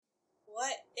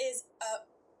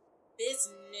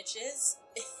Biznitches.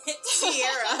 It's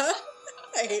Sierra.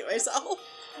 I hate myself.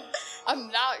 I'm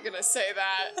not gonna say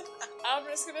that. I'm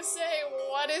just gonna say,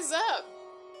 what is up,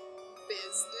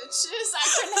 biznitches? I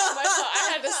couldn't help myself.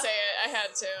 I had to say it. I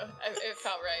had to. It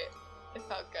felt right. It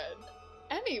felt good.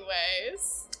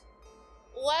 Anyways,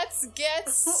 let's get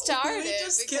started. We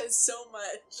just skipped so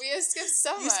much. We just skipped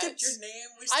so much. You skipped your name.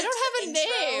 I don't have a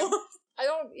name. I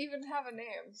don't even have a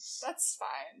name. That's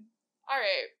fine.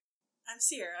 Alright. I'm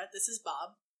Sierra. This is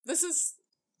Bob. This is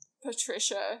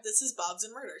Patricia. This is Bob's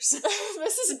and Murders.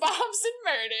 This is Bob's and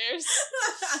Murders.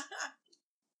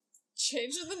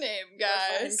 Change the name,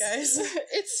 guys. Fine, guys.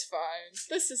 It's fine.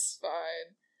 This is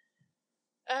fine.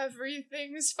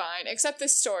 Everything's fine. Except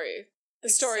this story. The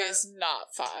story is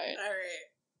not fine. Alright.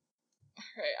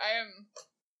 I am...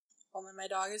 Hold on, my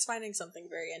dog is finding something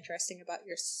very interesting about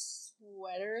your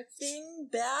sweater thing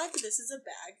bag. This is a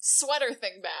bag. Sweater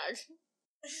thing bag.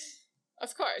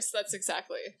 Of course, that's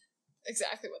exactly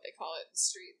what they call it in the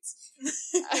streets.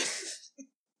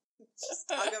 Just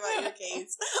talk about your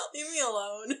case. Leave me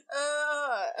alone.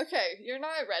 Okay, you're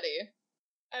not ready.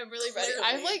 I'm really ready. Clearly.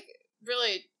 I'm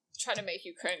really trying to make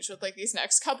you cringe with these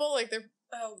next couple.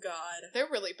 Oh god. They're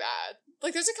really bad.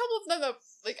 There's a couple of them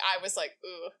that I was like,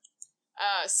 ooh.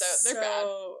 So they're bad.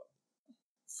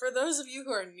 For those of you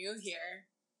who are new here,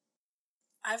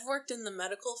 I've worked in the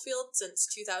medical field since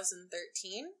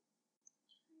 2013,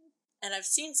 and I've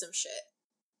seen some shit.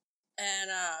 And,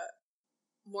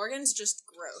 Morgan's just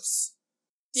gross.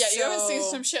 Yeah, you haven't seen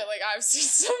some shit I've seen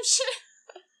some shit.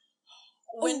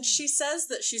 When she says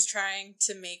that she's trying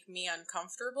to make me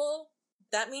uncomfortable,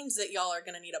 that means that y'all are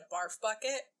gonna need a barf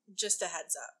bucket. Just a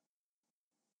heads up.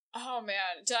 Oh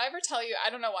man, did I ever tell you, I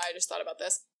don't know why I just thought about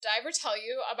this. Did I ever tell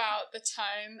you about the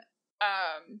time,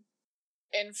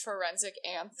 in forensic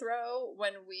anthro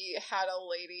when we had a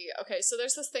lady, okay, so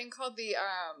there's this thing called the,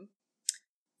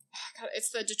 it's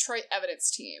the Detroit Evidence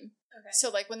Team. Okay.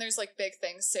 So when there's big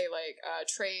things, say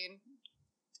train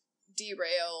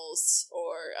derails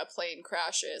or a plane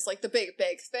crashes, the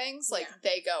big things,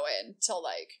 they go in to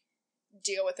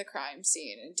deal with the crime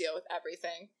scene and deal with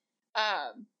everything.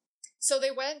 So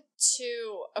they went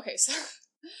to, okay, so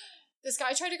this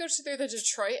guy tried to go through the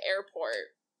Detroit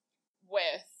airport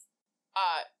with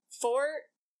 4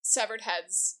 severed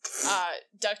heads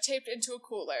duct taped into a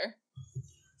cooler.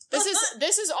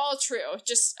 This is all true.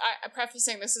 Just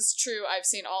prefacing, this is true. I've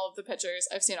seen all of the pictures.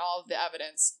 I've seen all of the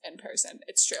evidence in person.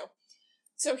 It's true.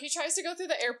 So he tries to go through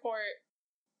the airport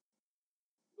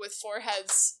with 4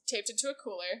 heads taped into a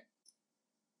cooler.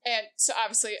 And so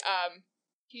obviously,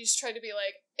 he's trying to be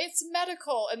it's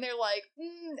medical. And they're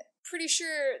pretty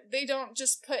sure they don't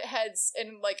just put heads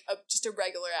in just a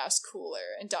regular ass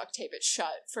cooler and duct tape it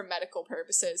shut for medical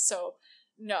purposes. So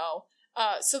no.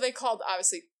 So they called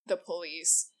obviously the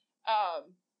police.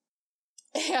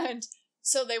 And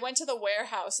so they went to the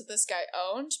warehouse that this guy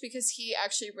owned because he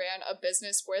actually ran a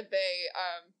business where they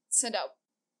send out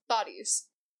bodies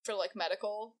for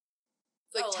medical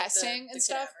testing and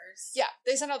stuff. Cadavers. Yeah,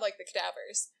 they sent out the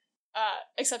cadavers.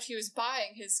 Except he was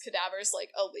buying his cadavers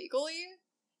illegally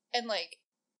and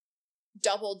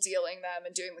double dealing them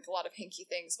and doing a lot of hinky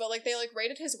things. But they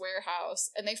raided his warehouse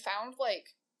and they found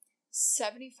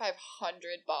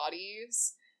 7,500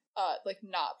 bodies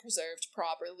not preserved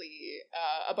properly.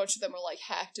 A bunch of them were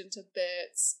hacked into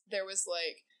bits. There was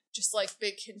just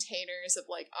big containers of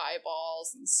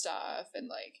eyeballs and stuff, and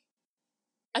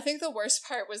I think the worst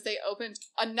part was they opened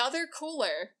another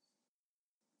cooler.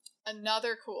 And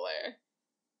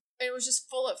it was just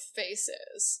full of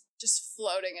faces, just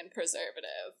floating in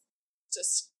preservative.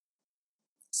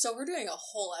 So we're doing a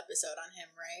whole episode on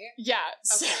him, right? Yeah.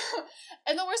 Okay. So,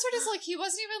 and the worst part is he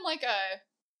wasn't even a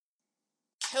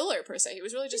killer per se. He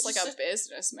was really just a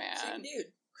businessman.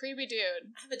 Creepy dude.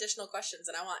 I have additional questions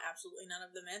and I want absolutely none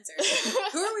of them answered.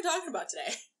 Who are we talking about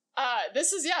today?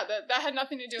 This is, that had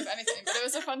nothing to do with anything, but it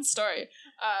was a fun story.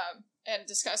 And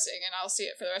disgusting, and I'll see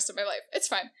it for the rest of my life. It's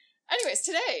fine. Anyways,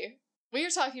 today, we are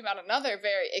talking about another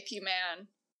very icky man.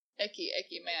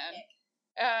 Icky man.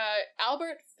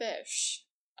 Albert Fish.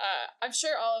 I'm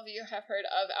sure all of you have heard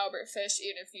of Albert Fish.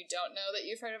 Even if you don't know that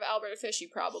you've heard of Albert Fish, you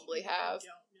probably have. I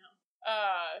don't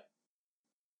know.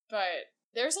 But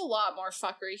there's a lot more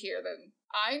fuckery here than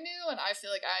I knew, and I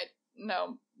feel like I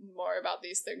know more about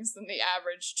these things than the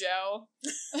average Joe.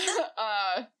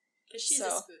 Because she's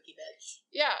a spooky bitch.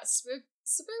 Yeah,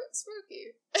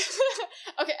 spooky.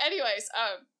 Okay, anyways,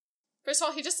 first of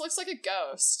all, he just looks like a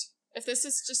ghost. If this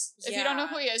is just, if you don't know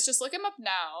who he is, just look him up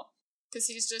now. Because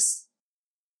he's just,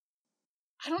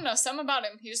 I don't know, something about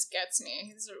him, he just gets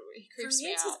me. He creeps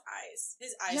me out.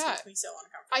 His eyes makes me so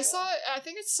uncomfortable. I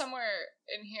think it's somewhere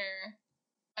in here.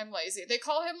 I'm lazy. They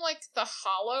call him, like, the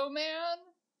Hollow Man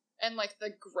and, like, the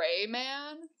Gray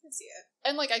Man. I can see it.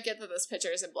 And, like, I get that this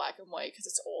picture is in black and white because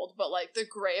it's old, but, like, the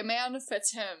Gray Man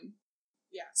fits him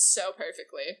so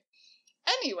perfectly.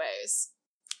 Anyways,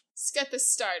 let's get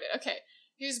this started. Okay,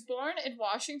 he was born in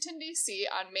Washington, D.C.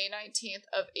 on May 19th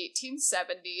of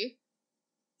 1870.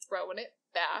 Throwing it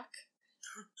back.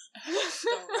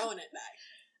 Throwing it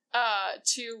back.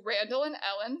 To Randall and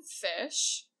Ellen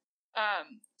Fish.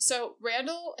 So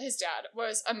Randall, his dad,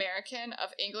 was American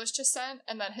of English descent,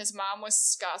 and then his mom was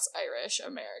Scots-Irish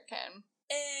American.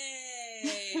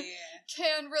 Hey!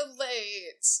 Can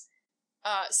relate.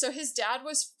 So his dad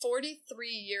was 43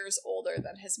 years older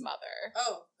than his mother.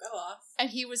 Oh, go off. And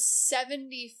he was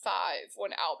 75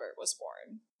 when Albert was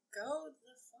born. Go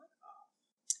the fuck off.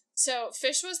 So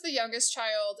Fish was the youngest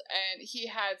child, and he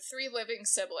had 3 living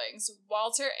siblings,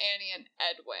 Walter, Annie, and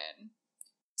Edwin.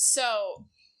 So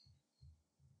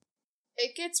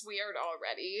it gets weird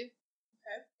already.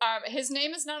 Okay. His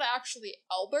name is not actually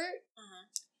Albert. Uh-huh.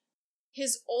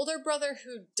 His older brother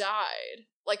who died,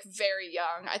 like, very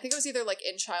young, I think it was either, like,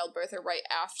 in childbirth or right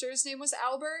after, his name was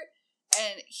Albert,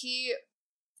 and he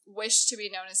wished to be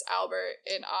known as Albert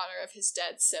in honor of his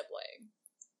dead sibling.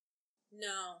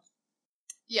 No.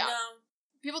 Yeah. No.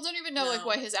 People don't even know, like,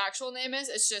 what his actual name is.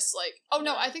 It's just, like,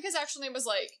 I think his actual name was,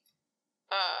 like,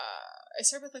 I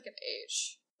start with, like, an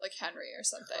H, like Henry or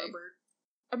something. Herbert.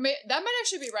 That might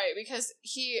actually be right, because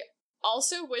he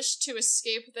also wished to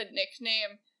escape the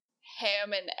nickname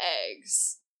Ham and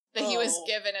Eggs that he was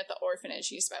given at the orphanage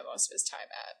he spent most of his time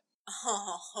at.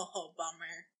 Oh,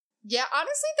 bummer. Yeah,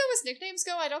 honestly, though, as nicknames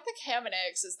go, I don't think Ham and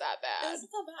Eggs is that bad. It's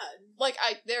not bad. Like,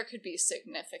 there could be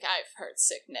I've heard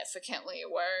significantly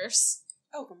worse.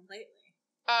 Oh, completely.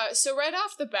 So right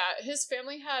off the bat, his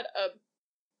family had a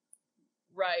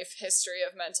rife history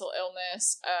of mental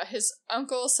illness. His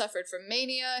uncle suffered from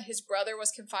mania, his brother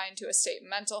was confined to a state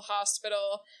mental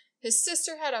hospital, his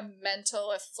sister had a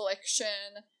mental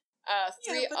affliction, that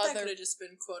could have just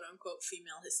been quote-unquote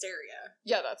female hysteria.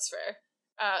 Yeah, that's fair.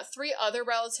 3 other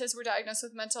relatives were diagnosed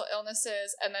with mental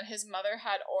illnesses, and then his mother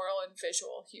had oral and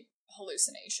visual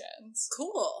hallucinations.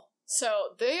 Cool.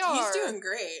 So he's doing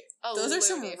great. Those are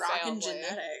some rockin'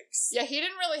 genetics. Yeah, he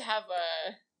didn't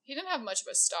have much of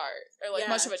a start, or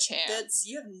much of a chance.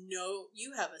 You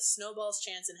have a snowball's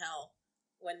chance in hell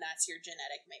when that's your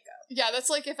genetic makeup. Yeah, that's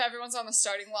like if everyone's on the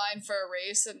starting line for a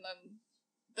race and then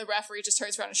the referee just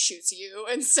turns around and shoots you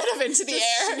instead of into the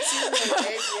air.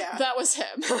 Yeah. That was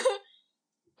him.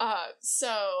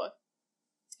 So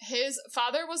his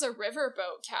father was a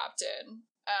riverboat captain,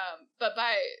 but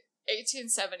by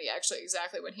 1870, actually,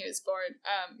 exactly when he was born,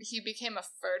 he became a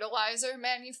fertilizer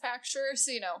manufacturer,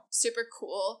 so, super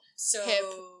cool, so hip,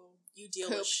 you deal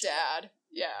poop with shit. dad.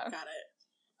 Yeah. Got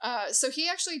it. So he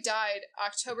actually died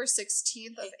October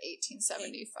 16th of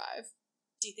 1875.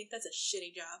 Do you think that's a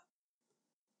shitty job?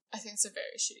 I think it's a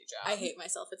very shitty job. I hate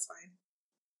myself, it's fine.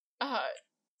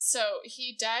 So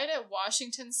he died at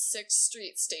Washington's 6th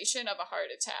Street station of a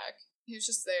heart attack. He was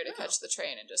just there to catch the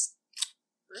train and just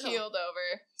keeled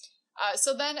over.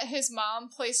 So then his mom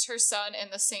placed her son in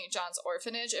the St. John's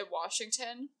Orphanage in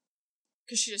Washington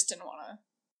because she just didn't want to.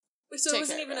 Wait, so it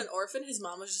wasn't even an orphan? His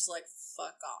mom was just like,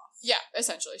 fuck off. Yeah,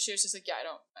 essentially. She was just like, yeah, I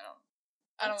don't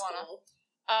want to.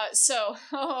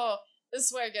 Cool. This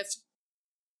is where it gets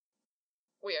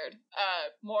weird.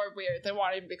 More weird than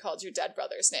wanting to be called your dead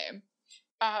brother's name.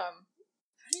 How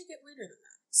do you get weirder than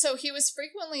that? So he was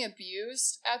frequently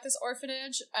abused at this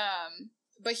orphanage,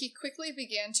 but he quickly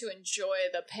began to enjoy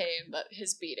the pain that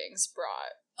his beatings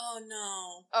brought. Oh,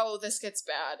 no. Oh, this gets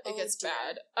bad. It gets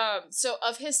bad. So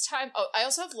of his time... Oh, I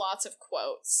also have lots of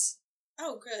quotes.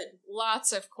 Oh, good.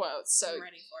 Lots of quotes, so... I'm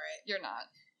ready for it. You're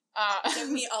not. Give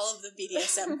me all of the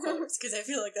BDSM quotes, because I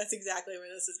feel like that's exactly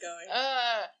where this is going.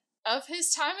 Of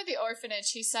his time at the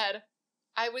orphanage, he said,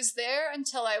 "I was there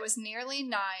until I was nearly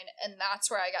 9, and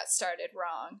that's where I got started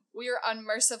wrong. We were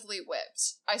unmercifully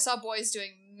whipped. I saw boys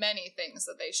doing many things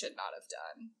that they should not have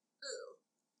done." Ooh.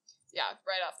 Yeah,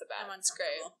 right off the bat. It's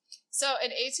great. So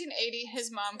in 1880,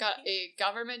 his mom got a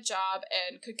government job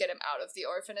and could get him out of the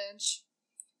orphanage.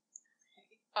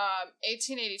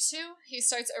 1882, he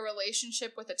starts a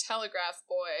relationship with a telegraph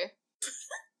boy.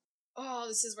 Oh,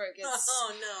 this is where it gets...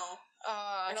 Oh, no. Okay.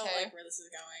 I don't like where this is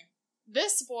going.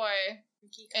 This boy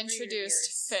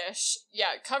introduced Fish.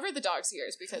 Yeah, cover the dog's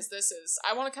ears, because this is...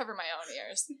 I want to cover my own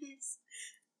ears.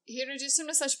 He introduced him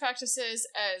to such practices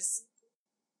as...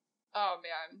 Oh,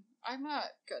 man. I'm not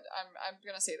good. I'm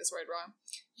gonna say this word wrong.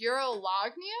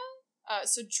 Urolognia?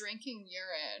 So drinking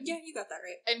urine. Yeah, you got that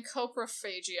right. And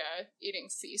coprophagia, eating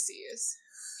feces.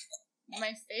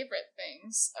 My favorite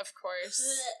things, of course.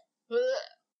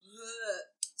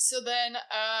 So then,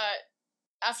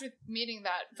 after meeting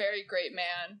that very great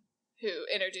man who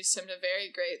introduced him to very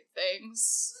great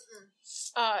things,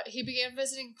 he began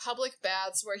visiting public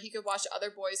baths where he could watch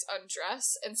other boys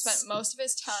undress and spent most of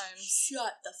his time...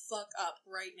 Shut the fuck up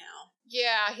right now.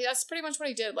 Yeah, that's pretty much what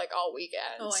he did, like, all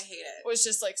weekend. Oh, I hate it. Was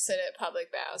just, like, sit at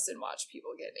public baths and watch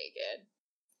people get naked.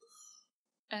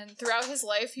 And throughout his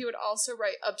life, he would also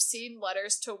write obscene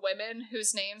letters to women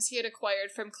whose names he had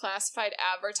acquired from classified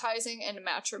advertising and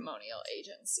matrimonial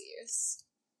agencies.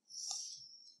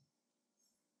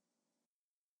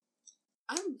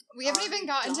 We haven't even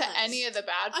gotten to any of the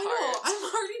bad parts. I know, I'm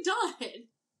already done.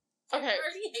 Okay. I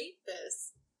already hate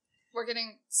this. We're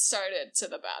getting started to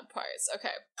the bad parts.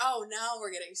 Okay. Oh, now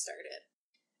we're getting started.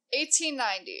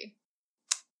 1890.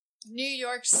 New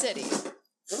York City.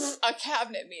 A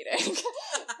cabinet meeting.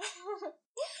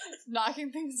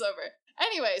 Knocking things over.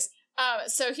 Anyways,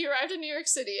 so he arrived in New York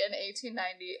City in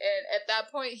 1890, and at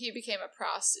that point he became a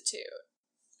prostitute.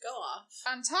 Go off.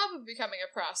 On top of becoming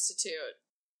a prostitute,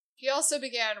 he also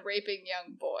began raping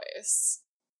young boys.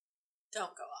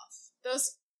 Don't go off.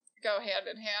 Those go hand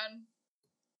in hand,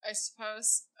 I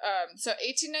suppose. So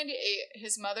 1898,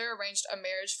 his mother arranged a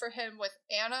marriage for him with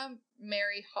Anna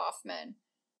Mary Hoffman,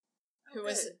 who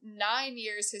was 9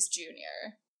 years his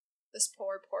junior. This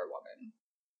poor, poor woman.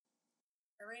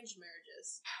 Arranged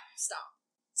marriages. Stop.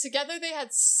 Together they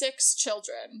had 6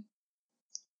 children.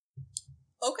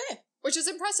 Okay. Which is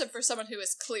impressive for someone who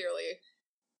is clearly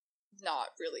not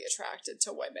really attracted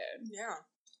to women. Yeah.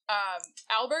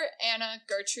 Albert, Anna,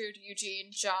 Gertrude, Eugene,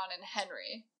 John, and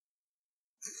Henry.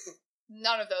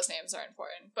 None of those names are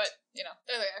important, but, you know,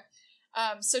 there they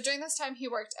are. So during this time, he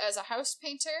worked as a house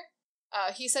painter.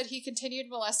 He said he continued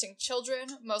molesting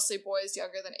children, mostly boys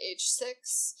younger than age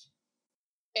 6.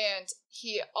 And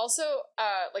he also,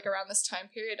 like, around this time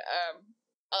period,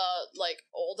 like,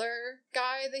 older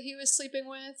guy that he was sleeping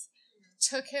with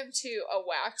took him to a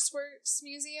waxworks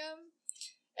museum,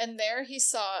 and there he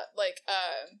saw, like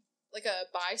a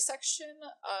bisection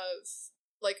of,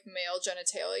 like, male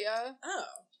genitalia. Oh.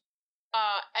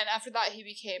 And after that, he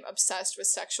became obsessed with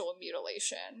sexual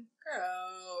mutilation.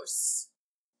 Gross.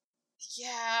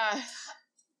 Yeah.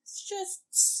 Just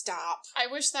stop. I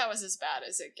wish that was as bad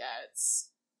as it gets.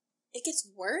 It gets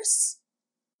worse?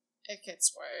 It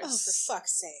gets worse. Oh, for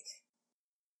fuck's sake.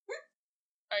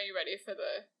 Are you ready for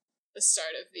the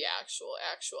start of the actual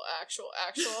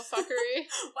fuckery?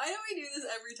 Why do we do this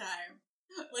every time?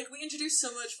 Like, we introduce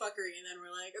so much fuckery, and then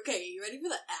we're like, okay, you ready for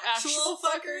the actual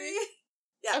fuckery?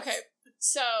 Yeah. Okay,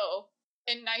 so,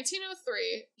 in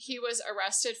 1903, he was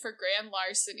arrested for grand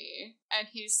larceny, and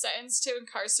he's sentenced to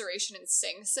incarceration in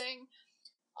Sing Sing.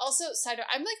 Also, side note,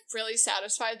 I'm, like, really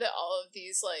satisfied that all of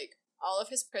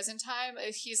his prison time,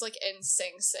 he's, like, in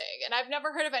Sing Sing. And I've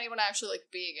never heard of anyone actually, like,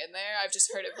 being in there. I've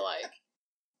just heard of, like,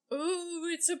 ooh,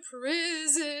 it's a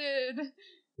prison.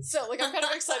 So, like, I'm kind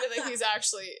of excited that he's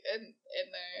actually in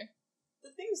there. The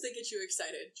things that get you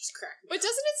excited just crack me But up.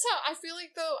 doesn't it sound, I feel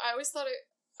like, though, I always thought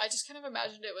I just kind of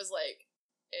imagined it was, like,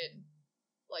 in,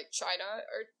 like, China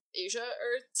or Asia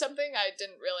or something. I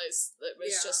didn't realize it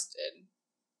was just in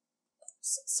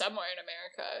somewhere in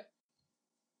America.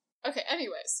 Okay,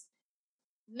 anyways.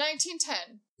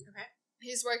 1910. Okay.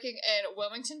 He's working in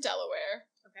Wilmington, Delaware.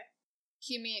 Okay.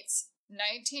 He meets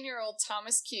 19-year-old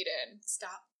Thomas Keaton.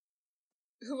 Stop.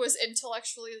 Who was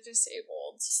intellectually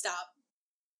disabled. Stop.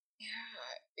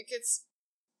 Yeah, it gets...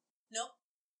 Nope.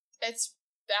 It's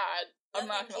bad. I'm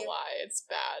not gonna lie, it's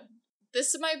bad.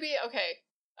 This might be... Okay,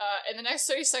 in the next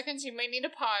 30 seconds, you may need to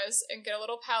pause and get a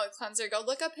little palate cleanser. Go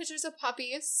look up pictures of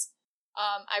puppies.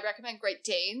 I recommend Great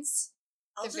Danes.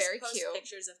 They're very cute. I'll just post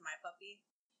pictures of my puppy.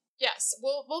 Yes,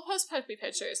 we'll post puppy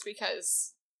pictures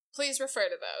because please refer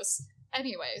to those.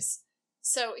 Anyways,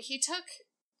 so he took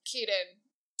Keaton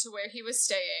to where he was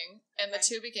staying, and the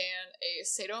two began a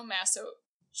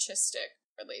sadomasochistic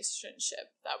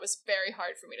relationship. That was very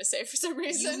hard for me to say for some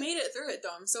reason. You made it through it,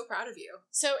 though. I'm so proud of you.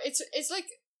 So it's like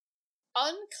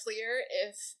unclear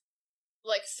if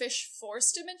like Fish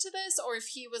forced him into this or if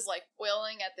he was like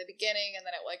willing at the beginning and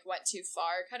then it like went too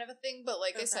far kind of a thing. But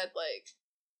like I said, like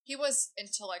he was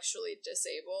intellectually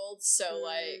disabled, so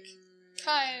like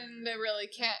kind of really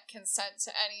can't consent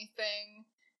to anything.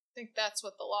 I think that's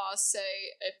what the laws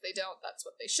say. If they don't, that's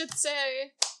what they should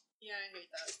say. Yeah, I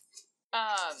hate that.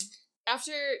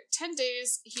 After 10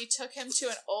 days, he took him to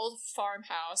an old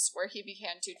farmhouse where he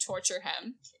began to torture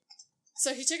him.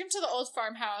 So he took him to the old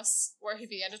farmhouse where he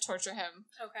began to torture him.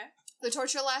 Okay. The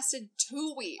torture lasted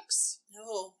 2 weeks.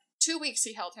 No. 2 weeks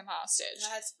he held him hostage.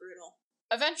 That's brutal.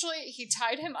 Eventually, he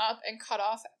tied him up and cut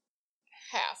off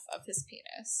half of his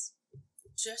penis.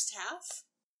 Just half?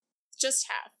 Just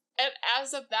half. And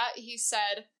as of that, he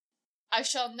said, "I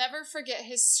shall never forget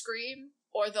his scream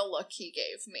or the look he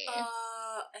gave me."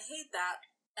 I hate that.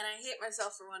 And I hate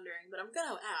myself for wondering, but I'm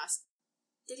gonna ask.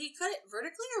 Did he cut it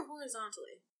vertically or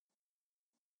horizontally?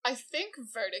 I think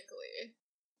vertically.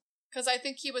 Because I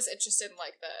think he was interested in,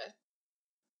 like, the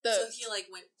so he, like,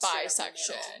 went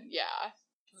bisection. Yeah.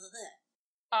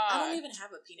 I don't even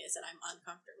have a penis and I'm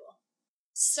uncomfortable.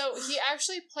 So he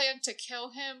actually planned to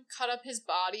kill him, cut up his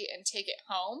body, and take it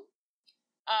home.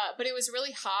 But it was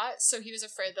really hot, so he was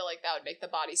afraid that, like, that would make the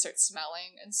body start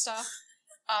smelling and stuff.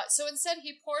 So instead,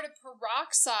 he poured a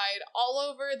peroxide all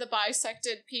over the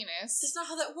bisected penis. That's not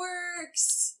how that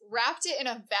works. Wrapped it in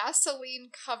a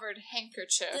Vaseline-covered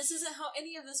handkerchief. This isn't how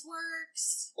any of this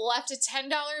works. Left a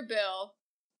 $10 bill,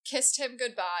 kissed him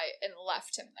goodbye, and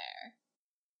left him there.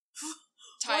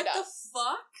 Tied up. What the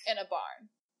fuck? In a barn.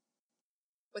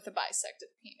 With a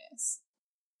bisected penis.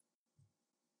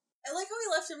 I like how he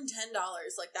left him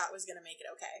 $10, like that was gonna make it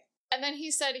okay. And then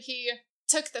he said he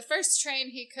took the first train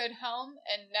he could home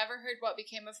and never heard what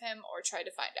became of him or tried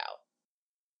to find out.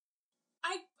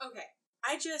 I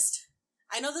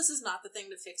know this is not the thing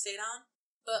to fixate on,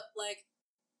 but, like,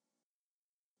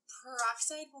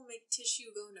 peroxide will make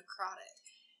tissue go necrotic.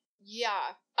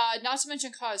 Yeah. Not to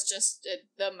mention cause just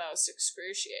the most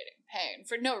excruciating pain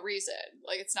for no reason.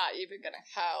 Like, it's not even gonna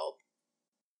help.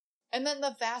 And then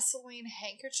the Vaseline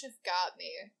handkerchief got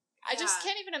me. I just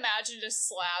can't even imagine just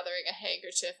slathering a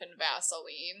handkerchief in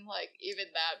Vaseline. Like,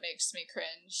 even that makes me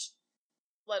cringe.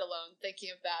 Let alone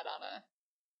thinking of that on a...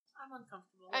 I'm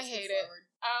uncomfortable. I hate it.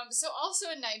 So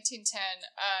also in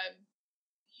 1910,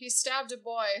 he stabbed a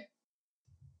boy.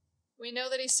 We know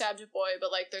that he stabbed a boy,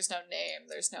 but, like, there's no name,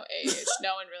 there's no age.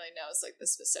 No one really knows, like, the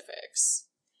specifics.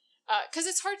 Because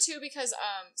it's hard, too, because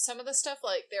some of the stuff,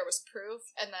 like, there was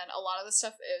proof, and then a lot of the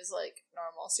stuff is, like,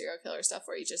 normal serial killer stuff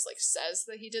where he just, like, says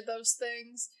that he did those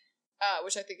things,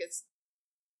 which I think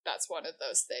that's one of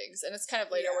those things. And it's kind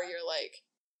of later where you're, like,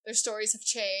 their stories have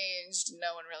changed,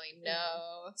 no one really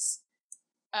knows.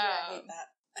 I hate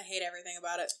that. I hate everything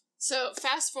about it. So,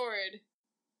 fast forward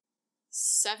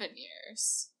 7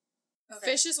 years.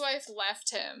 Okay. Fish's wife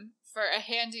left him for a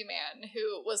handyman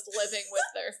who was living with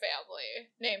their family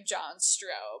named John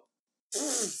Strobe.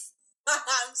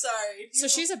 I'm sorry. So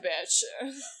she's a bitch.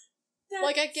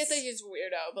 Like, I get that he's a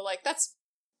weirdo, but, like, that's...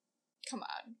 Come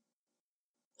on.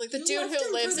 Like, the dude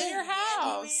who lives in your house.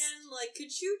 Handyman? Like,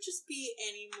 could you just be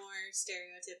any more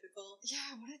stereotypical?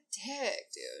 Yeah, what a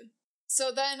dick, dude.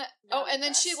 So then... and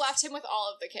then she left him with all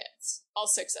of the kids. All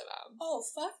 6 of them. Oh,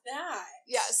 fuck that.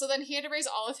 Yeah, so then he had to raise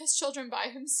all of his children by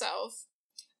himself.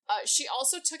 She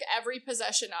also took every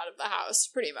possession out of the house,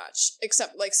 pretty much,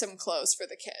 except, like, some clothes for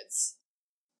the kids.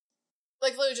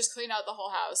 Like, literally just cleaned out the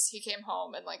whole house. He came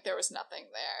home and, like, there was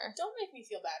nothing there. Don't make me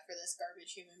feel bad for this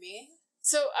garbage human being.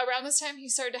 So, around this time, he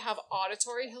started to have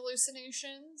auditory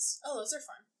hallucinations. Oh, those are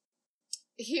fun.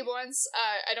 He once,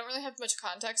 I don't really have much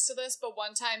context to this, but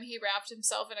one time he wrapped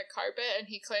himself in a carpet and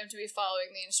he claimed to be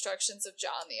following the instructions of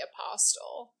John the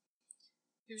Apostle.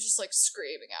 He was just, like,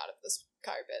 screaming out of this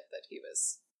carpet that he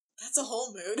was... That's a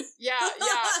whole mood. Yeah.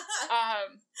 Oh,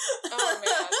 man.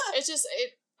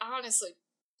 It honestly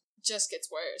just gets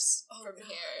worse from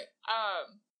here.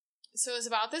 So it was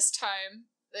about this time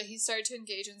that he started to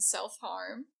engage in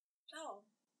self-harm. Oh.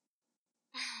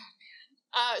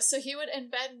 Man. So he would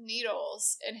embed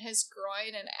needles in his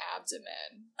groin and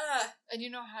abdomen. And you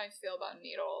know how I feel about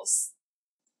needles.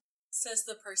 Says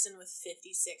the person with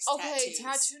 56 tattoos. Okay,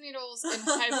 tattoo needles and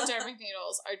hypodermic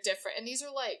needles are different. And these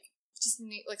are, like, just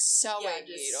sewing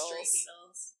needles. Straight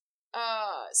needles.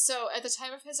 So at the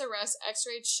time of his arrest,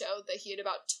 x-rays showed that he had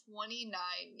about 29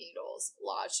 needles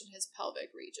lodged in his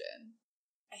pelvic region.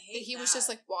 I hate that. He was just,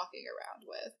 like, walking around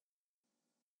with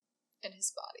in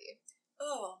his body.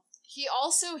 Oh. He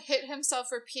also hit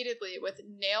himself repeatedly with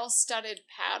nail-studded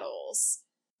paddles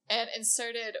and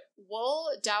inserted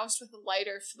wool doused with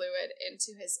lighter fluid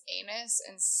into his anus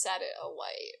and set it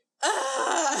alight.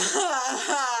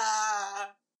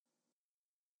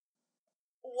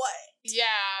 What?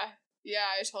 Yeah,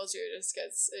 I told you it just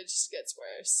gets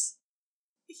worse.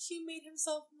 He made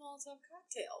himself a Molotov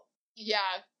cocktail.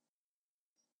 Yeah.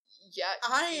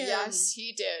 Yes,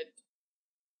 he did.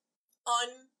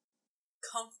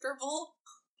 Uncomfortable,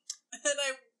 and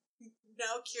I'm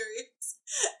now curious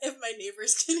if my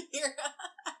neighbors can hear us.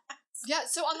 Yeah,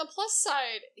 so on the plus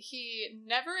side, he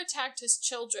never attacked his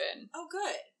children. Oh,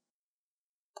 good.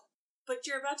 But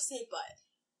you're about to say but.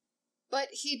 But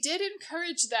he did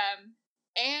encourage them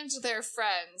and their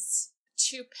friends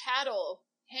to paddle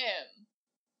him,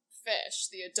 Fish,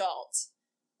 the adult,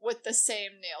 with the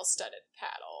same nail-studded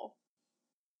paddle.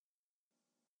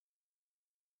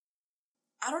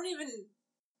 I don't even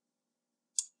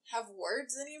have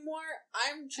words anymore.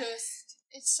 I'm just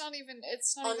It's not even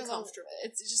uncomfortable.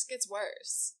 It just gets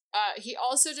worse. He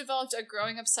also developed a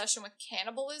growing obsession with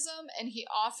cannibalism, and he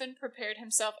often prepared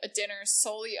himself a dinner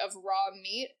solely of raw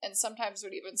meat, and sometimes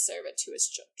would even serve it to his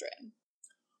children.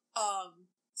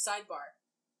 Sidebar.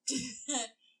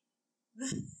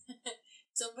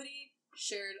 Somebody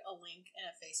shared a link in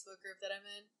a Facebook group that I'm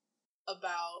in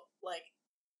about, like,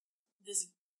 this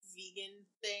vegan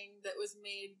thing that was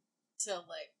made to,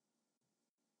 like,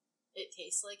 it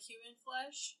tastes like human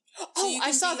flesh. So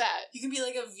I saw that. You can be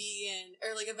like a vegan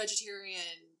or like a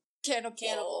vegetarian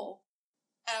cannibal.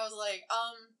 And I was like,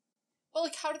 Well,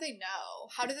 like, how do they know?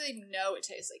 How do they know it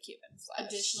tastes like human flesh?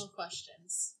 Additional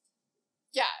questions.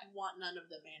 Yeah. I want none of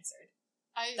them answered.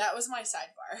 I That was my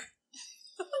sidebar.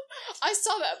 I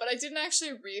saw that, but I didn't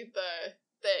actually read the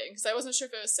thing, because I wasn't sure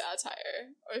if it was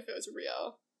satire or if it was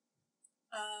real.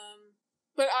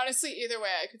 But honestly, either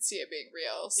way, I could see it being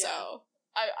real, so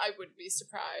I wouldn't be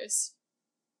surprised.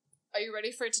 Are you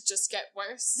ready for it to just get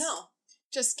worse? No.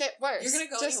 Just get worse. You're gonna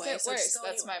go just anyway, get so worse. just go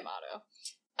That's anyway. my motto.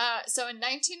 So in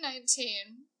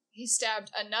 1919, he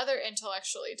stabbed another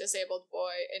intellectually disabled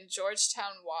boy in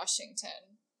Georgetown,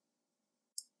 Washington.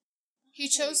 He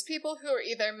chose people who were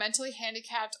either mentally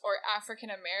handicapped or African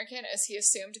American, as he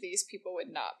assumed these people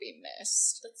would not be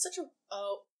missed. That's such a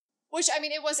Which, I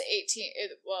mean, it was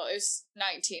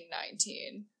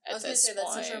 1919 I was gonna say point.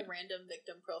 that's such a random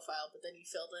victim profile, but then you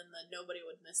filled in that nobody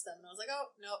would miss them, and I was like,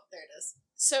 oh nope, there it is.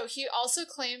 So he also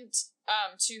claimed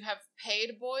to have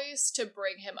paid boys to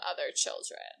bring him other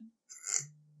children.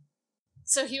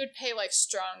 So he would pay, like,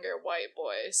 stronger white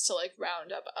boys to, like,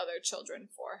 round up other children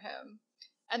for him.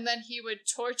 And then he would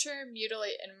torture,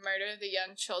 mutilate, and murder the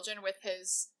young children with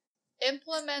his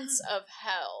implements of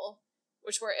hell,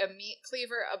 which were a meat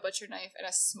cleaver, a butcher knife, and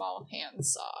a small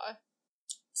handsaw.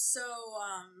 So,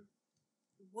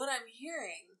 what I'm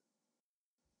hearing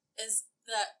is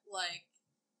that, like,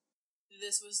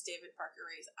 this was David Parker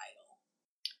Ray's idol.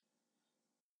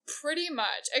 Pretty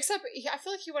much. Except, I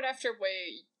feel like he went after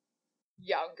way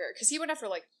younger, because he went after,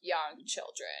 like, young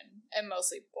children, and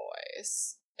mostly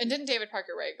boys. And didn't David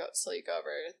Parker Ray go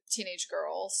over teenage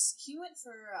girls? He went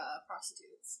for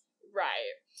prostitutes.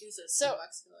 Right. He was a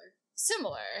box killer.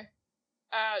 Similar.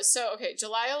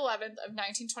 July 11th of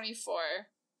 1924,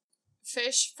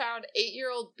 Fish found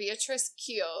 8-year-old Beatrice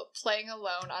Keel playing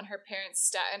alone on her parents'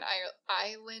 Staten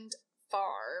Island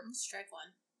farm. Strike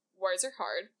one. Words are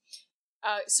hard.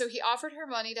 So he offered her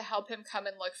money to help him come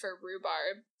and look for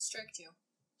rhubarb. Strike two.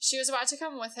 She was about to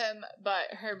come with him,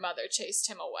 but her mother chased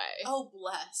him away. Oh,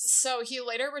 bless. So he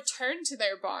later returned to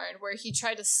their barn, where he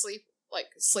tried to sleep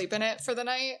in it for the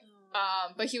night.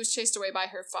 But he was chased away by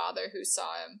her father, who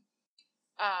saw him.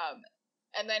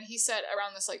 And then he said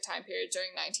around this, like, time period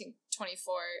during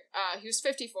 1924, he was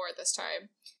 54 at this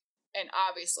time, and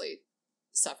obviously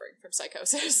suffering from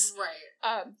psychosis.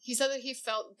 Right. He said that he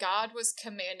felt God was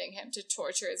commanding him to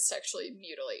torture and sexually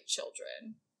mutilate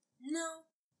children. No.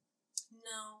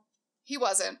 He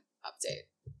wasn't. Update.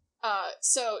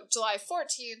 So, July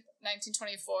 14th,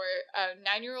 1924,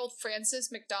 9-year-old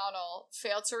Francis McDonald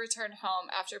failed to return home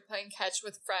after playing catch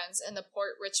with friends in the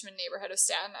Port Richmond neighborhood of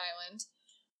Staten Island.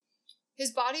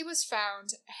 His body was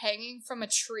found hanging from a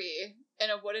tree in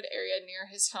a wooded area near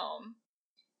his home.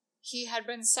 He had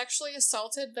been sexually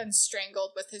assaulted, then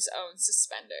strangled with his own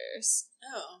suspenders.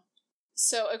 Oh.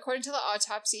 So, according to the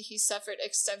autopsy, he suffered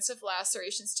extensive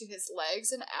lacerations to his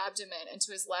legs and abdomen, and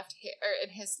his left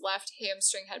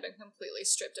hamstring had been completely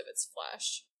stripped of its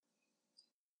flesh.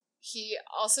 He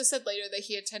also said later that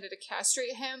he intended to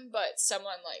castrate him, but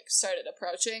someone, like, started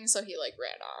approaching, so he, like,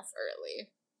 ran off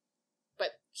early.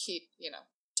 But he,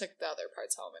 took the other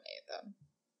parts home and ate them.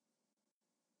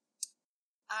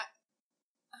 I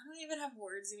don't even have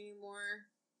words anymore.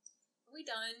 Are we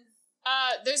done?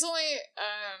 There's only,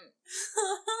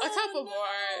 a couple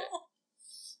more.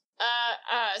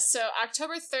 So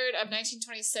October 3rd of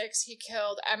 1926, he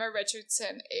killed Emma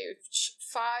Richardson, age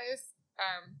 5.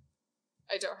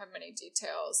 I don't have many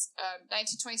details.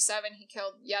 1927, he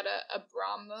killed Yetta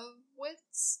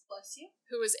Abramowitz. Bless you.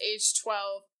 Who was age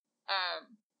 12,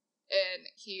 and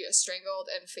he strangled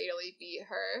and fatally beat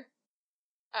her.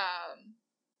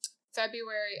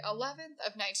 February 11th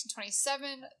of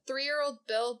 1927, 3-year-old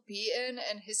Bill Beaton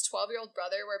and his 12-year-old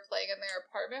brother were playing in their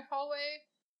apartment hallway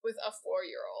with a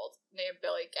 4-year-old named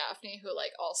Billy Gaffney, who,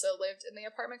 like, also lived in the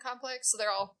apartment complex. So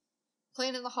they're all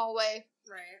playing in the hallway.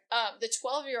 Right. The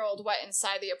 12-year-old went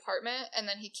inside the apartment, and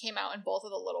then he came out, and both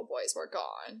of the little boys were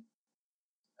gone.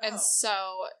 Oh. And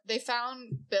so they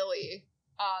found Billy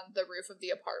on the roof of the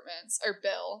apartments, or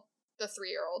Bill, the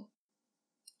 3-year-old.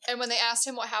 And when they asked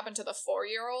him what happened to the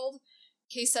 4-year-old,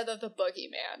 he said that the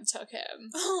boogeyman took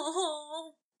him.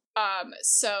 Oh.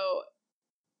 So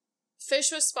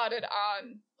Fish was spotted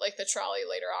on, like, the trolley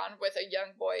later on with a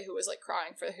young boy who was, like,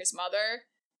 crying for his mother.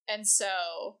 And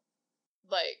so,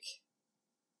 like,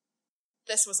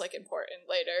 this was, like, important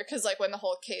later, because, like, when the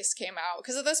whole case came out,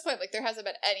 because at this point, like, there hasn't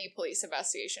been any police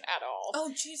investigation at all.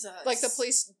 Oh, Jesus. Like, the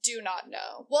police do not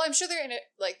know. Well, I'm sure they're in it,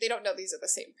 like, they don't know these are the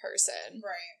same person.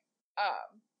 Right.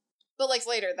 But, like,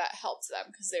 later that helped them,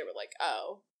 because they were like,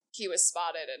 oh, he was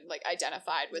spotted and, like,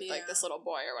 identified with, like, this little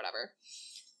boy or whatever.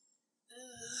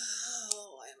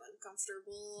 Oh, I'm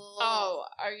uncomfortable. Oh,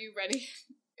 are you ready?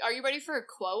 Are you ready for a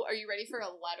quote? Are you ready for a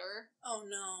letter? Oh,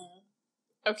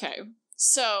 no. Okay.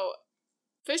 So,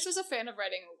 Fish was a fan of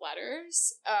writing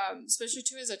letters, especially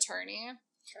to his attorney.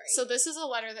 Right. So this is a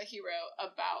letter that he wrote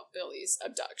about Billy's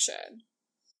abduction.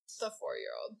 The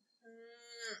 4-year-old.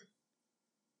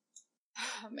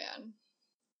 Oh, man.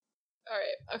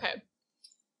 Alright, okay.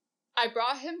 I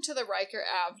brought him to the Riker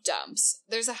Ave dumps.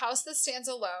 There's a house that stands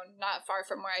alone, not far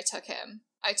from where I took him.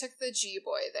 I took the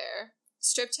G-boy there,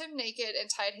 stripped him naked and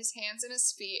tied his hands and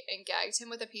his feet and gagged him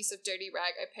with a piece of dirty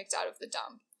rag I picked out of the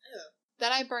dump. Ew.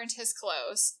 Then I burned his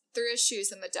clothes, threw his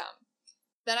shoes in the dump.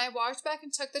 Then I walked back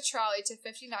and took the trolley to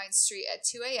 59th Street at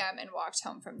 2 a.m. and walked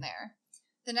home from there.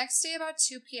 The next day about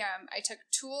 2 p.m., I took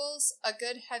tools, a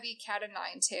good heavy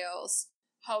cat-o'-nine-tails,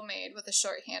 homemade with a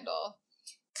short handle,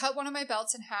 cut one of my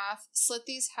belts in half, slit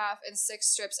these half in 6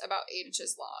 strips about 8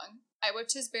 inches long. I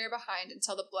whipped his bare behind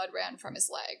until the blood ran from his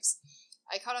legs.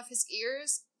 I cut off his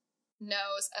ears,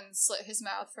 nose, and slit his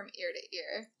mouth from ear to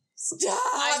ear. Stop!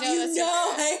 I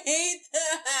know, I hate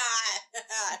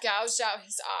that! Gouged out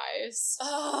his eyes.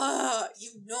 I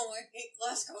hate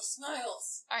Glasgow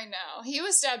smiles. I know. He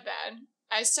was dead then.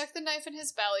 I stuck the knife in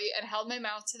his belly and held my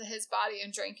mouth to his body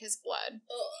and drank his blood.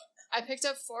 Ugh. I picked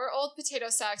up 4 old potato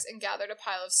sacks and gathered a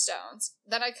pile of stones.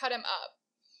 Then I cut him up.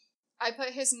 I put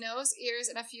his nose, ears,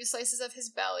 and a few slices of his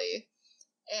belly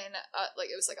in,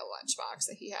 it was like a lunchbox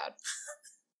that he had.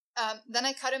 Then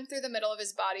I cut him through the middle of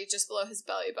his body, just below his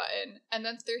belly button, and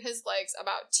then through his legs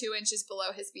about 2 inches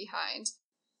below his behind.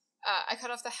 I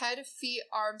cut off the head, feet,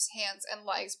 arms, hands, and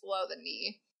legs below the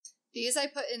knee. These I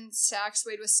put in sacks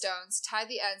weighted with stones, tied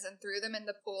the ends, and threw them in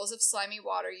the pools of slimy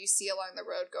water you see along the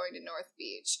road going to North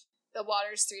Beach. The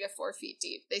water's 3 to 4 feet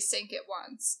deep. They sank at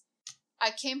once.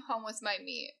 I came home with my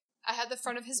meat. I had the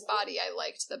front of his body I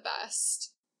liked the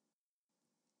best.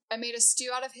 I made a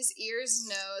stew out of his ears,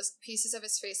 nose, pieces of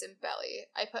his face, and belly.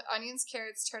 I put onions,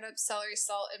 carrots, turnips, celery,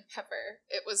 salt, and pepper.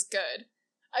 It was good.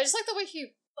 I just like the way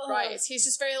he writes. He's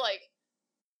just very like,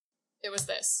 it was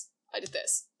this. I did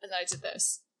this. And then I did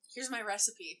this. Here's my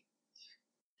recipe.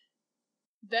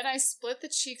 Then I split the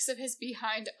cheeks of his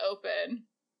behind open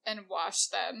and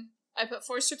washed them. I put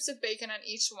 4 strips of bacon on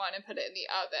each one and put it in the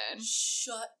oven.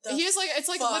 Shut the He's like, it's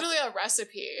like fuck literally a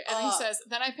recipe. And he up. says,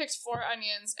 then I picked 4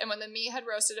 onions, and when the meat had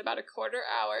roasted about a quarter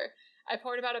hour, I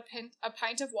poured about a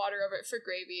pint of water over it for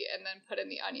gravy and then put in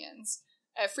the onions.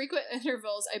 At frequent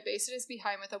intervals, I basted his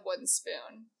behind with a wooden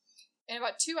spoon. In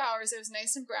about 2 hours, it was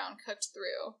nice and brown, cooked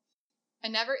through. I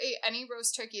never ate any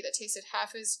roast turkey that tasted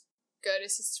half as good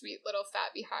as his sweet little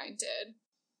fat behind did.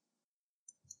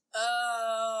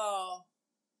 Oh.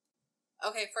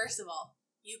 Okay, first of all,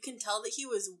 you can tell that he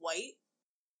was white.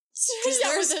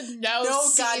 There's no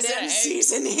goddamn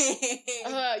seasoning.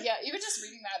 Yeah, even just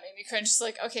reading that made me cringe. Just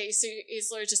like, okay, so it's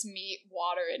literally just meat,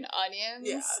 water, and onions.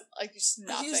 Yeah. Like, just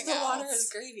nothing Use the water as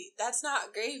gravy. That's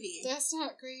not gravy. That's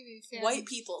not gravy, fam. White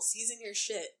people, season your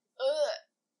shit.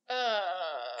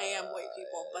 I am white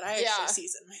people, but I actually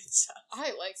season my stuff.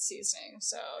 I like seasoning,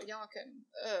 so y'all can,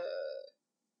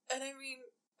 And I mean,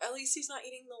 at least he's not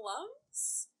eating the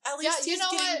lungs. At least he's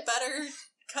getting better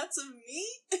cuts of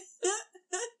meat.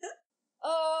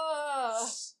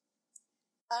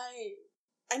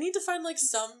 I need to find, like,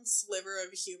 some sliver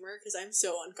of humor, because I'm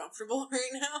so uncomfortable right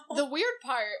now. The weird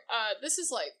part, this is,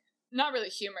 like, not really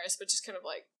humorous, but just kind of,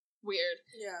 like, weird.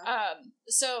 Yeah.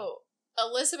 So,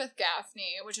 Elizabeth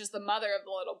Gaffney, which is the mother of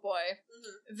the little boy,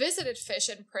 visited Fish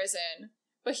in prison,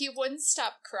 but he wouldn't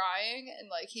stop crying, and,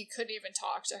 like, he couldn't even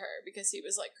talk to her because he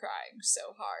was, like, crying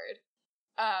so hard.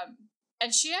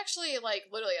 And she actually, like,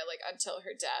 literally, like, until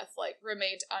her death, like,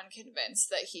 remained unconvinced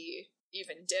that he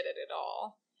even did it at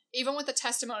all. Even with the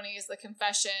testimonies, the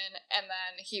confession, and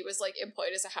then he was, like, employed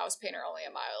as a house painter only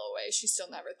a mile away, she still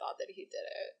never thought that he did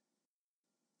it.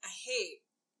 I hate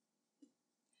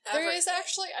There is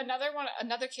actually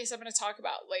another case I'm going to talk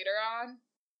about later on.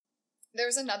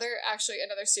 There's another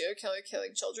serial killer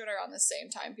killing children around the same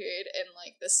time period in,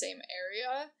 like, the same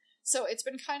area. So it's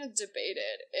been kind of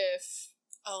debated if...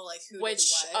 Oh, like who which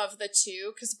did what? of the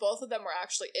two, because both of them were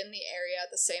actually in the area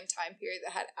at the same time period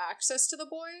that had access to the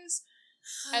boys.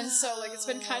 And so, like, it's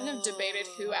been kind of debated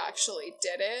who actually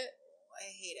did it. I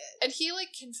hate it. And he,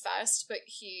 like, confessed, but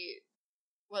he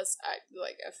was,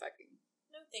 like, a fucking...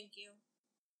 No, thank you.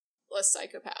 A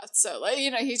psychopath. So, like, you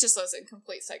know, he just lives in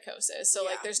complete psychosis. So,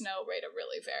 Yeah. like, there's no way to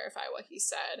really verify what he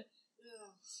said.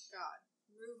 Oh, God.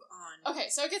 Move on. Okay,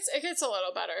 so it gets a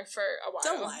little better for a while.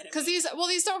 Don't lie to me. Because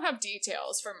these don't have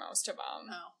details for most of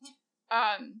them.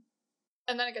 Oh.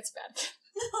 And then it gets bad.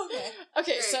 Okay.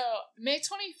 Okay, Great. so May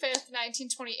 25th,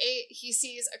 1928, he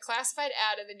sees a classified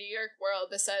ad in the New York World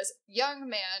that says, "Young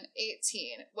man,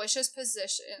 18, wishes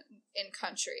position in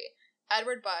country.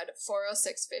 Edward Budd,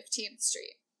 406 15th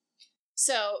Street."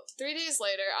 So, 3 days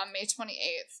later, on May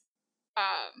 28th,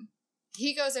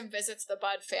 he goes and visits the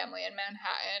Budd family in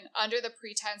Manhattan under the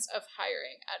pretense of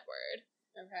hiring Edward.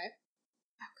 Okay.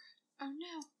 Oh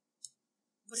no.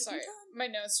 What have Sorry, you done? my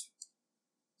nose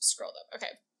scrolled up.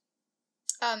 Okay.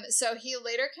 So he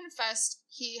later confessed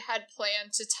he had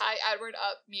planned to tie Edward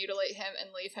up, mutilate him,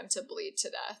 and leave him to bleed to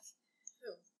death.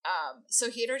 Who? So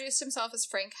he introduced himself as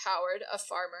Frank Howard, a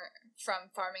farmer from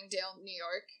Farmingdale, New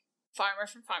York. Farmer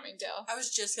from Farmingdale. I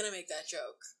was just gonna make that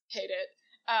joke. Hate it.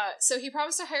 So he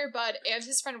promised to hire Budd and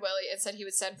his friend Willie and said he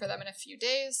would send for them in a few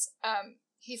days.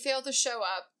 He failed to show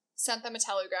up, sent them a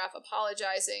telegraph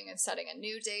apologizing and setting a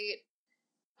new date.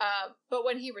 But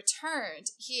when he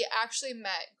returned, he actually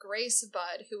met Grace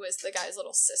Budd, who was the guy's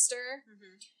little sister,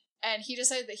 and he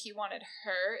decided that he wanted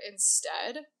her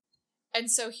instead. And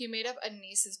so he made up a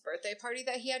niece's birthday party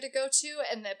that he had to go to,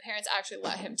 and the parents actually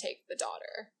let him take the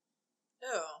daughter.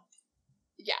 Oh.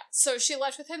 Yeah, so she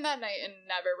left with him that night and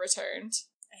never returned.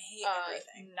 I hate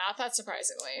everything. Not that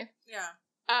surprisingly. Yeah.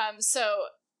 So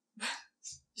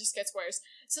just gets worse.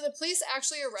 So the police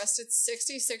actually arrested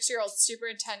 66-year-old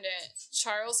Superintendent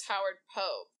Charles Howard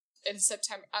Pope on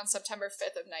September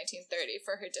 5th of 1930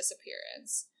 for her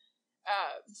disappearance.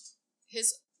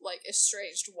 His, like,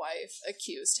 estranged wife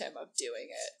accused him of doing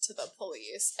it to the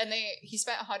police, and he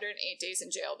spent 108 days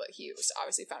in jail, but he was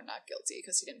obviously found not guilty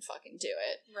because he didn't fucking do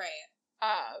it. Right.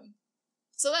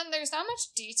 So then there's not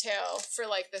much detail for,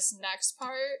 like, this next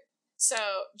part. So,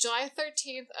 July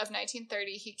 13th of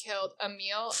 1930, he killed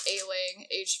Emil Ailing,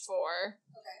 age 4.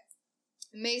 Okay.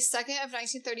 May 2nd of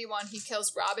 1931, he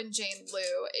kills Robin Jane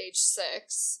Liu, age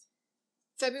 6.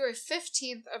 February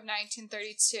 15th of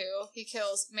 1932, he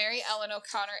kills Mary Ellen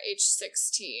O'Connor, age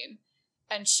 16.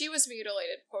 And she was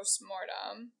mutilated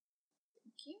post-mortem.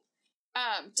 Thank you.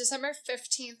 December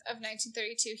 15th of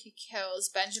 1932, he kills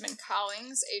Benjamin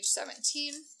Collings, age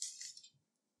 17.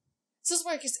 This is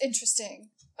where it gets interesting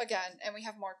again, and we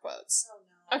have more quotes. Oh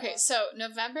no. Okay, so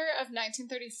November of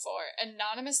 1934, an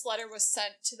anonymous letter was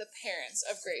sent to the parents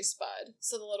of Grace Budd,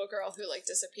 so the little girl who, like,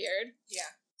 disappeared.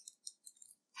 Yeah.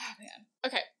 Oh, man.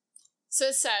 Okay, so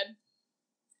it said,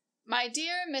 "My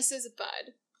dear Mrs.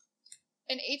 Budd,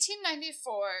 in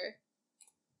 1894,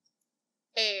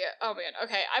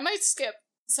 I might skip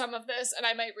some of this, and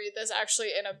I might read this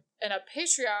actually in a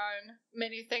Patreon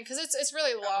mini thing, because it's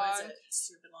really long. Oh, is it? It's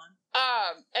stupid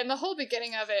long. And the whole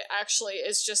beginning of it actually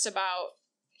is just about,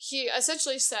 he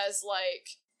essentially says,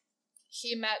 like,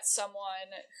 he met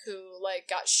someone who, like,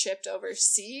 got shipped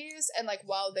overseas, and, like,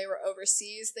 while they were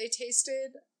overseas, they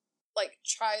tasted, like,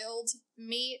 child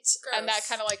meat, Gross. and that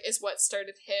kind of, like, is what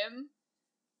started him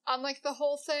on, like, the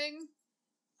whole thing.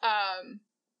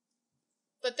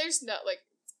 But there's no, like,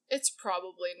 it's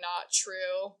probably not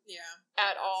true. Yeah.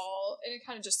 At all, and it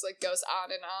kind of just, like, goes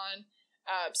on and on.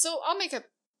 So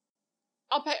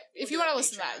if you want to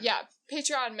listen to that, yeah,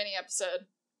 Patreon mini episode.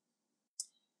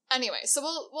 Anyway, so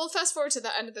we'll fast forward to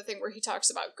the end of the thing where he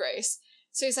talks about Grace.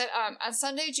 So he said, on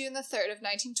Sunday, June the 3rd of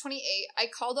 1928, I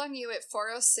called on you at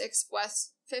 406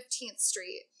 West 15th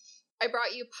Street. I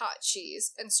brought you pot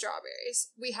cheese and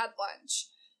strawberries. We had lunch.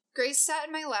 Grace sat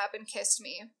in my lap and kissed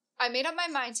me. I made up my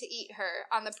mind to eat her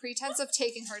on the pretense of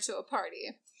taking her to a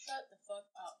party. Shut the fuck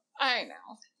up. I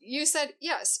know. You said,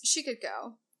 yes, she could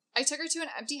go. I took her to an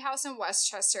empty house in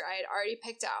Westchester I had already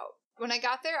picked out. When I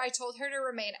got there, I told her to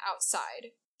remain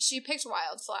outside. She picked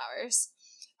wildflowers.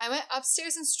 I went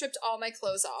upstairs and stripped all my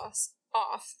clothes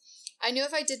off. I knew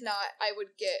if I did not, I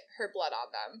would get her blood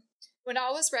on them. When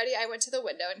all was ready, I went to the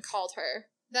window and called her.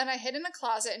 Then I hid in a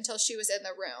closet until she was in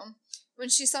the room. When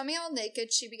she saw me all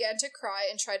naked, she began to cry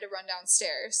and tried to run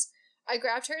downstairs. I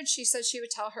grabbed her and she said she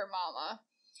would tell her mama.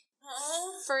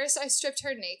 Aww. First, I stripped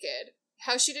her naked.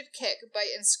 how she did kick,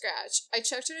 bite, and scratch. I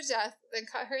choked her to death, then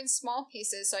cut her in small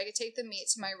pieces so I could take the meat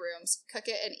to my rooms, cook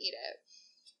it, and eat it.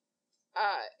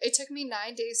 It took me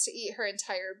 9 days to eat her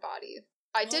entire body.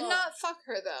 I did not fuck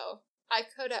her, though. I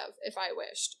could have, if I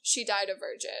wished. She died a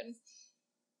virgin.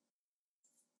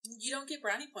 You don't get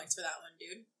brownie points for that one,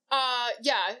 dude.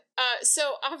 Yeah.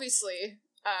 So, obviously,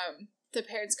 the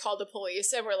parents called the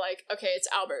police and were like, okay, it's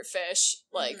Albert Fish.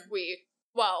 Like,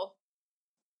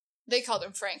 they called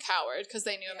him Frank Howard because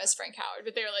they knew him as Frank Howard,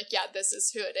 but they were like, yeah, this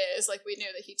is who it is. Like, we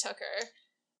knew that he took her.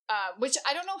 Which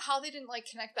I don't know how they didn't, like,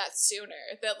 connect that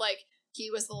sooner. That, like, he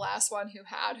was the last one who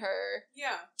had her.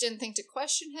 Yeah. Didn't think to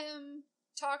question him,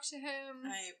 talk to him.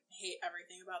 I hate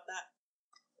everything about that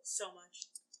so much.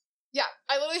 Yeah,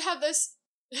 I literally have this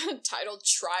titled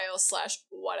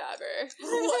trial/whatever.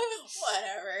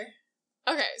 Whatever.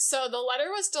 Okay, so the letter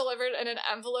was delivered in an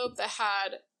envelope that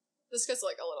had... This gets,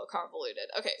 like, a little convoluted.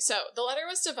 Okay, so the letter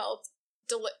was delivered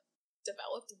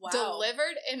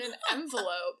in an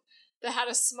envelope that had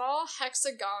a small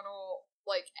hexagonal,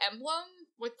 like, emblem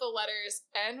with the letters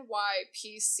NYPCBA,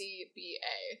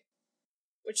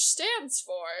 which stands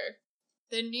for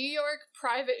the New York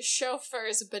Private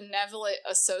Chauffeurs Benevolent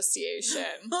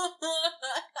Association.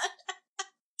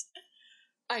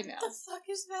 I know. What the fuck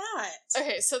is that?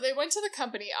 Okay, so they went to the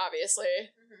company,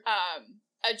 obviously.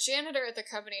 A janitor at the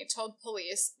company told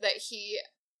police that he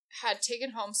had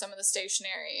taken home some of the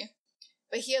stationery,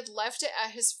 but he had left it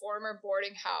at his former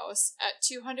boarding house at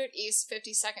 200 East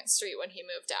 52nd Street when he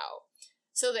moved out.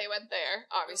 So they went there,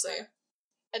 obviously. Okay.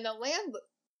 And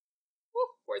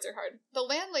words are hard. The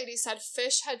landlady said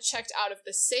Fish had checked out of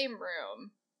the same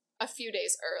room a few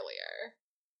days earlier.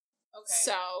 Okay.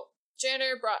 So,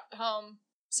 janitor brought home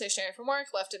stationery from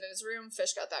work, left it in his room,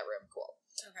 Fish got that room, cool.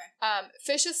 Okay.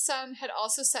 Fish's son had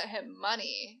also sent him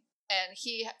money, and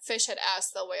Fish had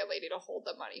asked the landlady to hold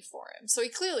the money for him. So he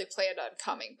clearly planned on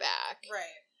coming back.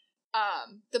 Right.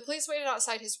 The police waited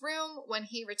outside his room. When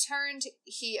he returned,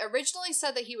 he originally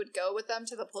said that he would go with them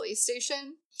to the police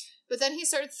station, but then he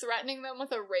started threatening them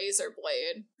with a razor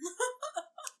blade.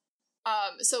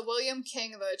 So William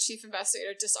King, the chief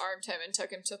investigator, disarmed him and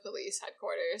took him to police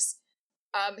headquarters.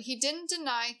 He didn't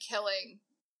deny killing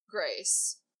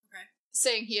Grace,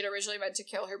 saying he had originally meant to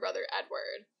kill her brother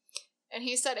Edward. And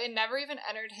he said it never even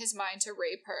entered his mind to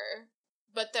rape her,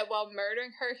 but that while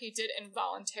murdering her, he did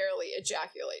involuntarily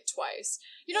ejaculate twice.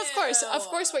 You know, of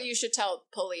course, what you should tell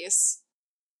police.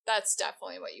 That's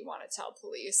definitely what you want to tell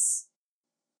police.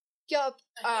 Yup.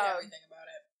 I hate everything about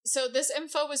it. So this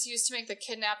info was used to make the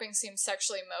kidnapping seem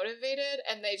sexually motivated,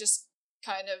 and they just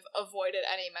kind of avoided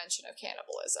any mention of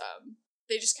cannibalism.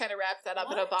 They just kind of wrapped that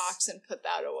up in a box and put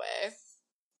that away.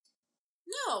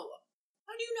 No.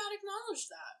 How do you not acknowledge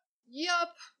that?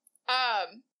 Yup.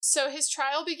 So his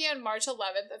trial began March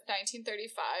 11th of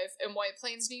 1935 in White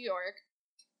Plains, New York.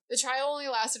 The trial only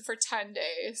lasted for 10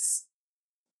 days.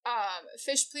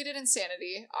 Fish pleaded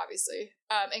insanity, obviously,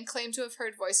 and claimed to have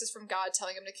heard voices from God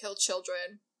telling him to kill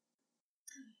children.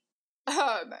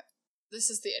 This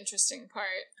is the interesting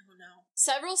part. Oh no.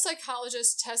 Several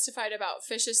psychologists testified about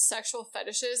Fish's sexual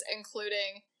fetishes,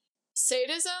 including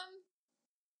sadism,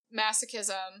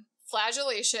 masochism,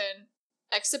 flagellation,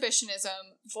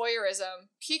 exhibitionism, voyeurism,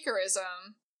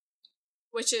 piquerism,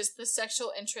 which is the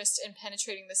sexual interest in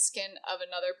penetrating the skin of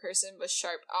another person with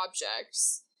sharp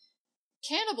objects,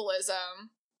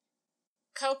 cannibalism,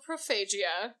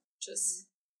 coprophagia, which is,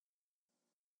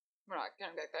 we're not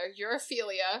going back there,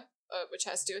 urophilia, which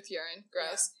has to do with urine,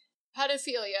 gross,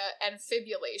 pedophilia, and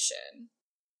fibulation.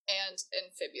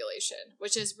 Infibulation,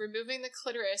 which is removing the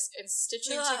clitoris and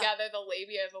stitching together the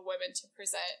labia of a woman to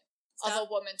present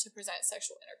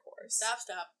sexual intercourse.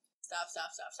 Stop.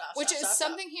 Which is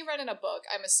something he read in a book,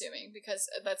 I'm assuming, because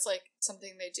that's like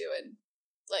something they do in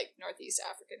like Northeast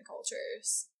African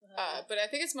cultures. But I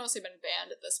think it's mostly been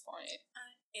banned at this point.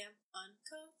 I am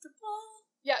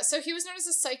uncomfortable. Yeah, so he was known as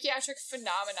a psychiatric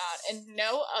phenomenon, and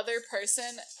no other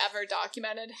person ever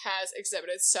documented has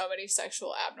exhibited so many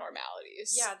sexual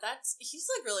abnormalities. Yeah, he's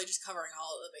like really just covering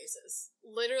all of the bases.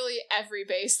 Literally every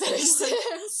base that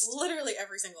exists. Literally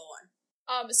every single one.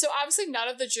 So obviously none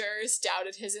of the jurors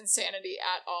doubted his insanity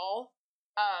at all.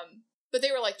 But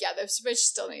they were like, yeah, this bitch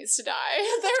still needs to die.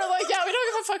 They were like, yeah, we don't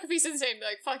give a fuck if he's insane.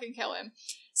 They're like, fucking kill him.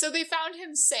 So they found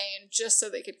him sane just so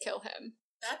they could kill him.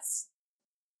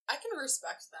 I can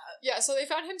respect that. Yeah, so they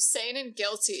found him sane and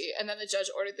guilty, and then the judge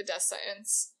ordered the death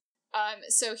sentence.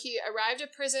 So he arrived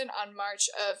at prison on March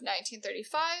of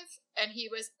 1935, and he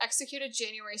was executed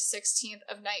January 16th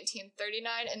of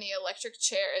 1939 in the electric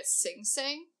chair at Sing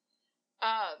Sing.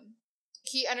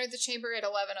 He entered the chamber at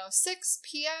 11:06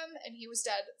 p.m., and he was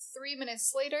dead 3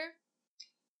 minutes later.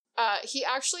 He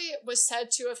actually was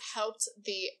said to have helped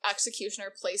the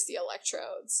executioner place the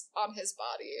electrodes on his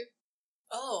body.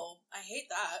 Oh, I hate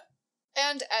that.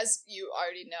 And as you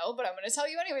already know, but I'm going to tell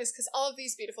you anyways, because all of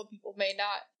these beautiful people may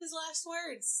not. His last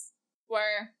words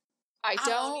were, I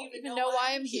don't even know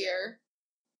why I'm here.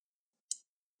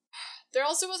 There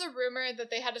also was a rumor that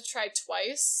they had to try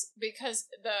twice because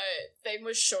the thing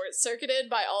was short-circuited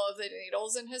by all of the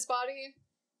needles in his body.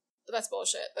 But that's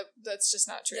bullshit. That's just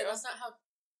not true. Yeah, that's not how...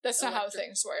 That's not how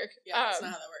things work. Yeah, that's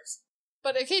not how that works.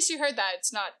 But in case you heard that,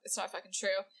 it's not fucking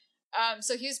true.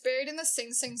 So he was buried in the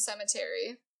Sing Sing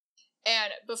Cemetery.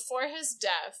 And before his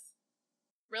death,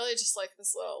 really just like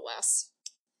this little last...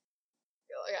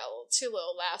 I got two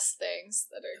little last things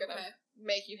that are gonna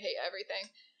make you hate everything.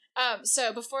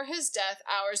 So before his death,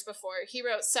 hours before, he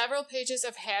wrote several pages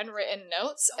of handwritten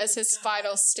notes as his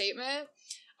final statement.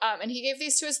 And he gave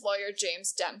these to his lawyer,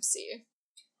 James Dempsey.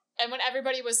 And when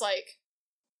everybody was like,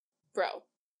 bro,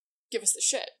 give us the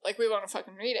shit. Like, we want to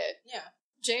fucking read it. Yeah.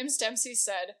 James Dempsey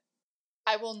said,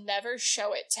 I will never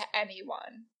show it to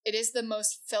anyone. It is the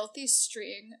most filthy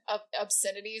string of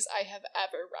obscenities I have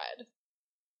ever read.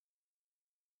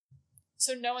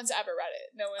 So no one's ever read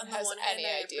it. No one has any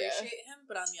idea. I appreciate him,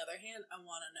 but on the other hand, I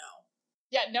want to know.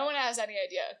 Yeah, no one has any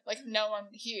idea. Like, no one,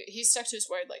 he stuck to his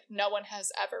word. Like, no one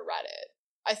has ever read it.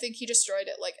 I think he destroyed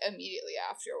it, like, immediately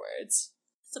afterwards.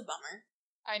 It's a bummer.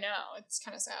 I know, it's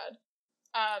kind of sad.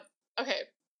 Okay,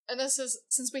 and this is,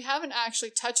 since we haven't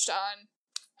actually touched on,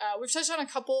 we've touched on a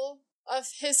couple of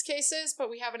his cases, but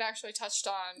we haven't actually touched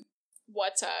on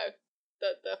what,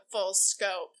 the full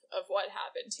scope of what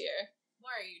happened here.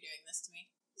 Why are you doing this to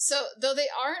me? So, though they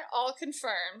aren't all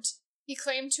confirmed, he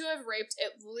claimed to have raped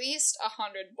at least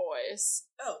 100 boys.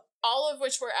 Oh. All of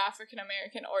which were African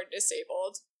American or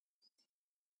disabled.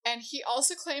 And he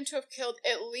also claimed to have killed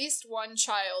at least one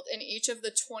child in each of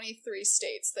the 23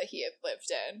 states that he had lived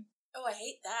in. Oh, I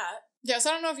hate that. Yeah,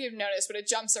 so I don't know if you've noticed, but it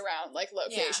jumps around, like,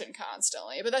 location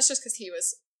constantly. But that's just because he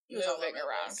was moving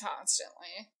around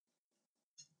constantly.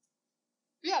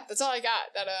 Yeah, that's all I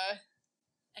got. I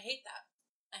hate that.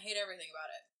 I hate everything about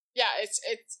it. Yeah, it's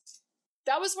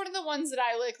that was one of the ones that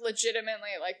I, like,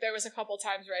 legitimately, like, there was a couple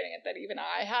times writing it that even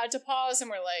I had to pause and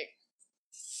were like,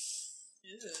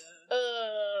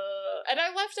 and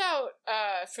I left out,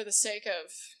 for the sake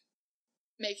of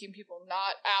making people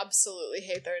not absolutely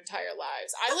hate their entire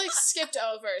lives. I, like, skipped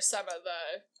over some of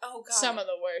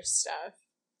the worst stuff.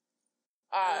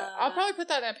 I'll probably put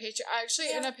that in a Patreon.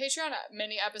 Actually, in a Patreon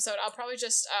mini episode, I'll probably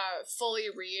just, fully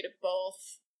read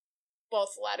both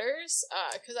letters,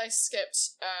 because I skipped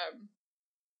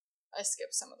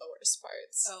some of the worst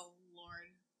parts. Oh,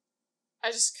 Lord. I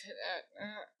just couldn't.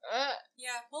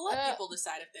 Yeah, we'll let people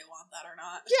decide if they want that or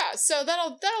not. Yeah, so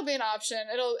that'll be an option.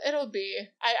 It'll be.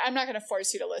 I'm not gonna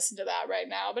force you to listen to that right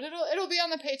now, but it'll be on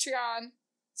the Patreon.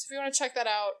 So if you want to check that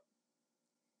out,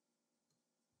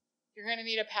 you're gonna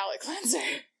need a palate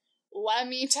cleanser. Let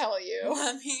me tell you.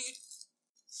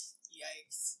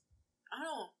 Yikes. I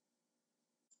don't.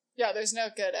 Yeah, there's no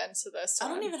good end to this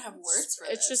one. I don't even have words for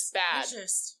this. It's just bad.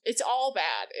 It's all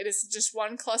bad. It is just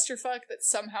one clusterfuck that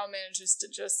somehow manages to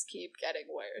just keep getting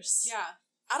worse. Yeah.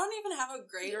 I don't even have a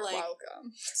great, You're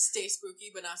welcome. Stay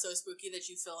spooky but not so spooky that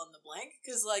you fill in the blank.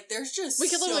 Because, like, there's just we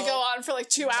could literally go on for, like,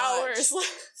 2 hours.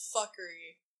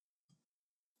 Fuckery.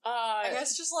 I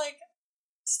guess just, like,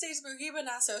 stay spooky but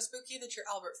not so spooky that you're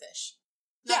Albert Fish.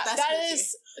 Not that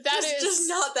is just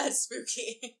not that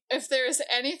spooky. If there's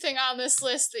anything on this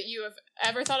list that you have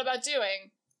ever thought about doing,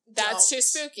 that's too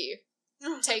spooky.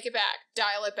 Take it back.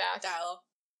 Dial it back.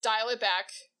 Dial it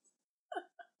back.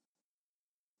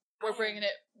 We're bringing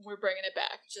it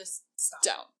back. Just stop.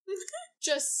 Don't.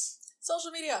 Just social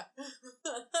media.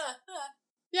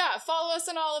 Yeah, follow us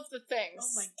on all of the things.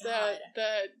 Oh my god.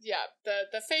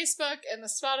 The Facebook and the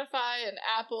Spotify and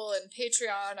Apple and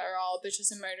Patreon are all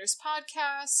Bitches and Murders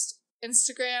Podcast.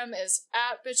 Instagram is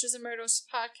at Bitches and Murders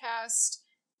Podcast.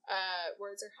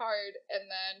 Words are hard.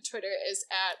 And then Twitter is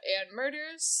at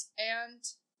 @AnnMurders. And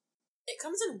it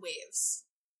comes in waves.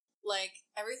 Like,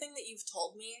 everything that you've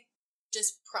told me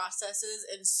just processes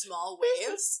in small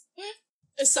waves.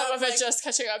 Is some of it just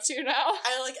catching up to you now?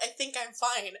 I think I'm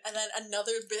fine. And then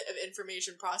another bit of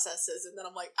information processes, and then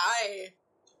I'm like, I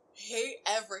hate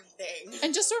everything.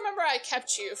 And just remember I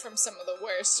kept you from some of the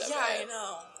worst of it. Yeah, I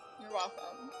know. You're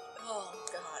welcome. Oh,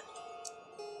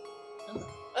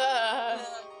 God.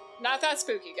 Not that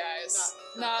spooky, guys.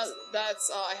 That's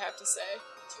all I have to say.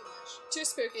 Too much. Too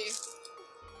spooky.